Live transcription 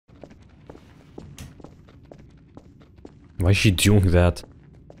Why is she doing that?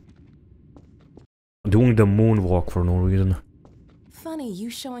 Doing the moonwalk for no reason. Funny you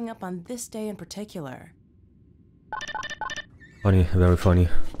showing up on this day in particular. Funny, very funny.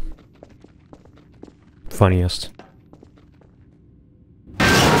 Funniest.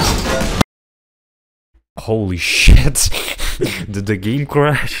 Holy shit! Did the game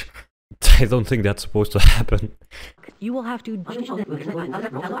crash? I don't think that's supposed to happen. You will have to...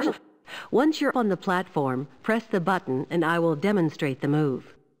 Once you're on the platform, press the button and I will demonstrate the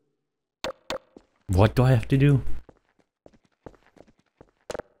move. What do I have to do?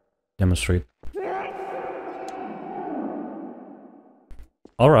 Demonstrate.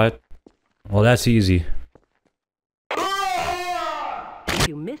 Alright. Well, that's easy. If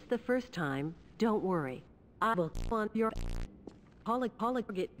you missed the first time, don't worry. I will on your...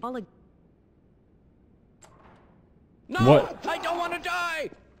 No! What? I don't want to die!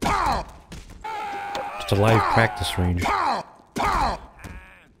 It's a live practice range.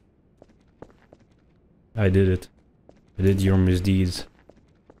 I did it. I did your misdeeds.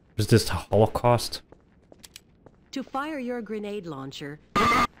 Is this the Holocaust? To fire your grenade launcher...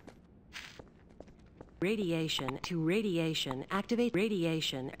 Radiation to radiation, activate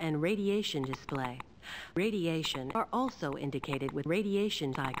radiation and radiation display. Radiation are also indicated with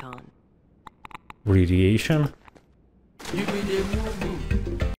radiation icon. Radiation? You did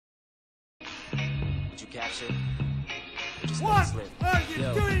Did you capture? What are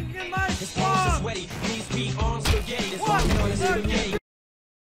you doing in my swamp? What are you?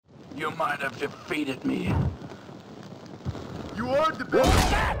 You might have defeated me. You are the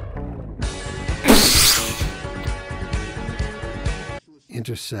best.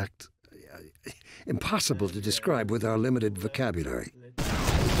 Intersect. Impossible to describe with our limited vocabulary.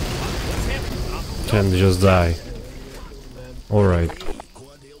 Can just die. Alright.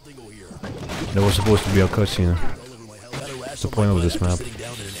 There was supposed to be a cutscene. What's the point of this map?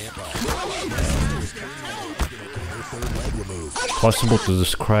 Possible to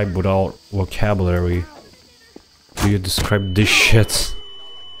describe without vocabulary. Do you describe this shit?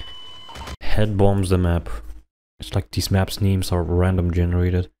 Head bombs the map. It's like these maps' names are random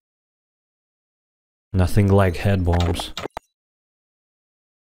generated. Nothing like head bombs.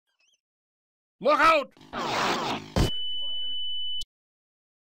 Look out!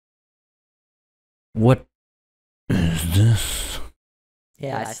 What is this?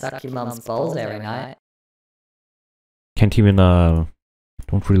 Yeah, I suck your mom's balls every night. Can't even don't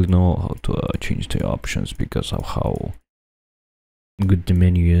really know how to change the options because of how good the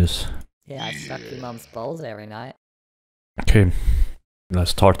menu is. Yeah, I suck your mom's balls every night. Okay,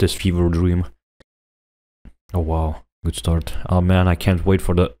 let's start this fever dream. Oh wow, good start. Oh man, I can't wait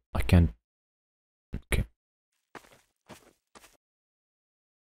for the... I can't... Okay.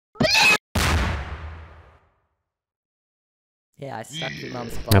 Yeah, I suck your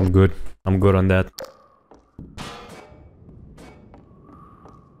mom's balls. I'm good. I'm good on that.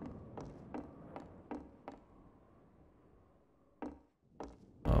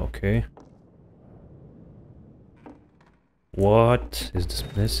 Okay. What is this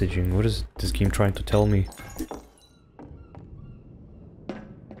messaging? What is this game trying to tell me?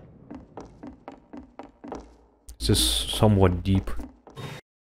 This is somewhat deep.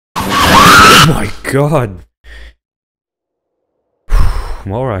 Oh my god!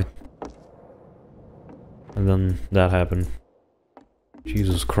 Alright. And then that happened.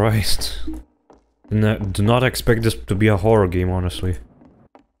 Jesus Christ. Do not expect this to be a horror game, honestly.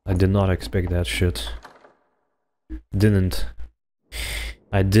 I did not expect that shit.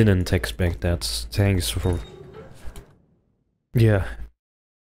 I didn't expect that. Thanks for... Yeah.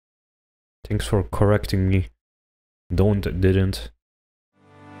 Thanks for correcting me. Didn't.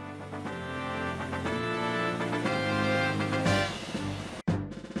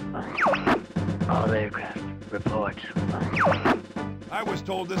 All aircraft, report. I was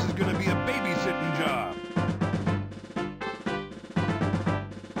told this is gonna be a babysitting job.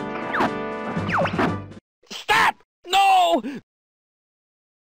 Stop! No!